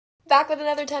Back with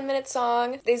another 10-minute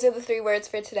song. These are the 3 words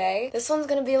for today. This one's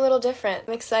gonna be a little different.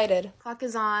 I'm excited. Clock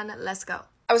is on, let's go.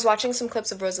 I was watching some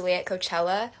clips of Rosalía at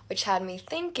Coachella, which had me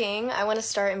thinking I want to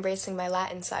start embracing my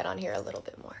Latin side on here a little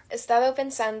bit more. Estado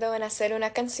pensando en hacer una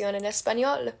canción en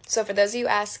español. So for those of you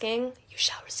asking, you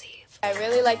shall receive. I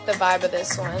really like the vibe of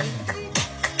this one.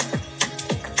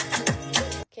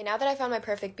 Okay, now that I found my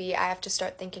perfect beat, I have to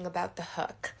start thinking about the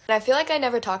hook. And I feel like I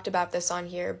never talked about this on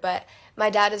here, but my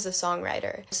dad is a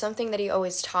songwriter. Something that he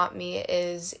always taught me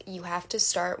is you have to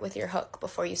start with your hook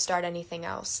before you start anything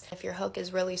else. If your hook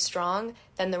is really strong,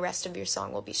 then the rest of your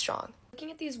song will be strong.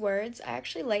 Looking at these words, I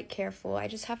actually like careful. I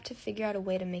just have to figure out a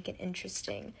way to make it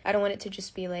interesting. I don't want it to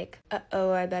just be like,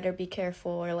 uh-oh, I better be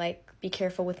careful, or like, be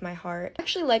careful with my heart. I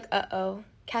actually like uh-oh.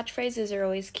 Catchphrases are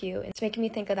always cute. It's making me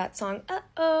think of that song,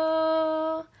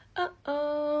 uh-oh,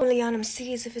 uh-oh. Only on him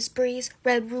seas if it's breeze,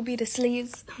 red ruby to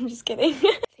sleeves. I'm just kidding.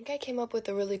 I think I came up with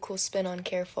a really cool spin on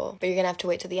careful, but you're gonna have to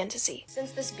wait till the end to see.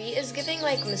 Since this beat is giving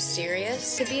like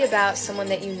mysterious, it could be about someone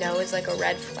that you know is like a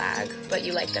red flag, but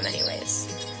you like them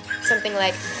anyways. Something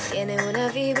like, tiene una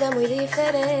vibra muy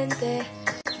diferente.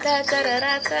 Da, da, da,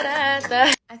 da, da,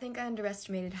 da. I think I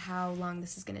underestimated how long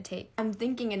this is gonna take. I'm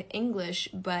thinking in English,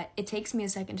 but it takes me a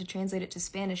second to translate it to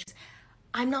Spanish.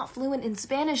 I'm not fluent in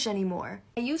Spanish anymore.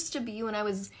 I used to be when I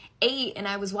was 8 and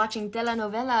I was watching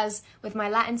telenovelas with my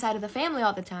Latin side of the family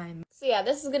all the time. So yeah,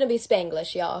 this is gonna be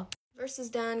Spanglish, y'all. Verse is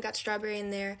done, got strawberry in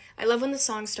there. I love when the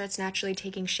song starts naturally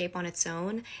taking shape on its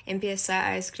own. Empieza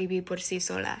a escribir por sí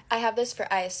sola. I have this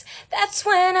for ice. That's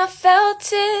when I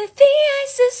felt it, the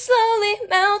ice is slowly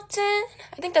melting.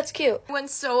 I think that's cute. I went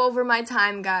so over my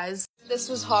time, guys. This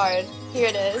was hard. Here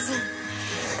it is.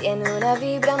 Tiene una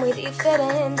vibra muy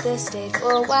diferente. Stayed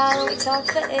for a while, we talked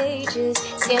for ages.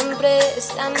 Siempre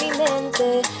está en mi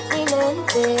mente, mi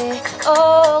mente.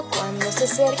 Oh, cuando se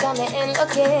acerca me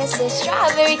enloquece.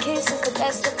 Strawberry kiss is the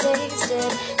best I've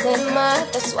tasted. Me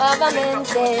mata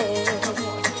suavemente.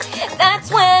 That's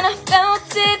when I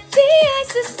felt it. The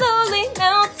ice is slowly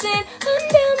melting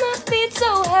under my feet,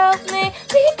 so help me,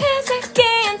 because I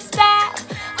can't stop.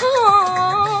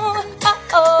 Oh,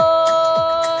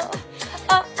 uh-oh,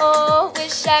 uh-oh,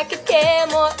 wish I could care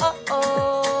more,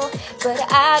 uh-oh, but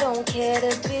I don't care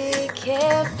to be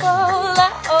careful,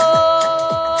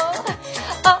 uh-oh,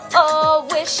 uh-oh,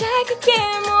 wish I could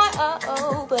care more,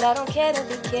 uh-oh, but I don't care to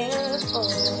be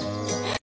careful.